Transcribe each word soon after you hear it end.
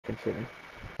Consider.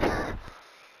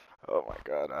 Oh my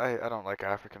god, I don't like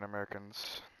African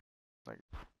Americans. Like,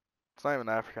 it's not even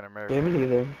African Yeah, me American.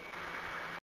 neither.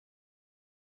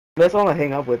 That's all I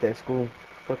hang out with at school.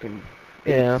 Fucking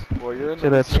Yeah. apes. Well, you're in To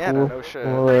that Louisiana, school. no shit.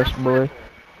 Little ass boy.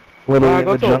 Well, Literally I in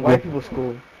go the to a jungle. white people's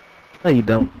school. No, you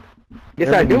don't.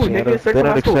 Yes, You're I in do, nigga. Louisiana. Search They on don't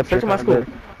my school. accept your Search on my kind school. of.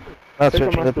 Not Search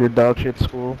on searching my up your school. dog shit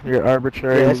school. Your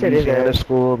Yeah, arbitrary that shit is Louisiana ass.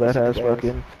 school That that shit has is ass.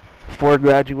 fucking 4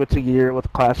 graduates a year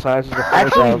with class sizes of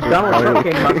Actually, 4,000. Donald Trump Right?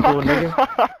 came to my school, nigga.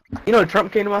 You know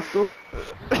Trump came to my school?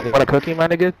 You want a cookie, my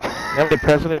nigga? You know how many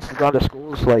presidents have gone to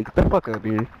schools? Like, the fuck up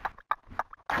here.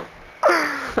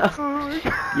 Oh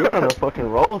You're on my a fucking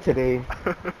roll today.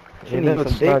 god. She You know needs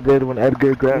some it's dick. not good when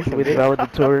Edgar Need some graduated dick.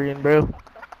 valedictorian, bro.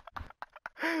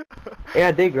 Yeah,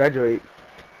 I did graduate.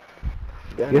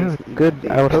 Y'all need Yeah, to eat my good.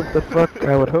 dick. I would hope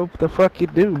the fuck you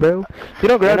do, bro. If you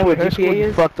don't Y'all know graduate what high school, GPA you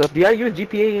is? fucked up. Do y'all use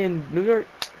GPA in New York?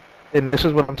 And this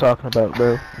is what I'm talking about,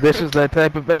 bro. This is the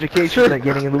type of education they're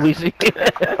getting in Louisiana.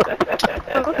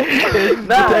 This is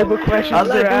the Nah, type of questions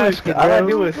all I they're do is asking, all I bro.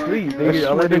 do is sleep, I nigga.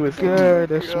 All I swear to do is sleep.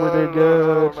 God, I swear to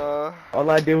I don't God. know. All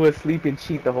I did was sleep and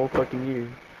cheat the whole fucking year.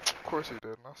 Of course he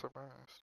did, not surprised.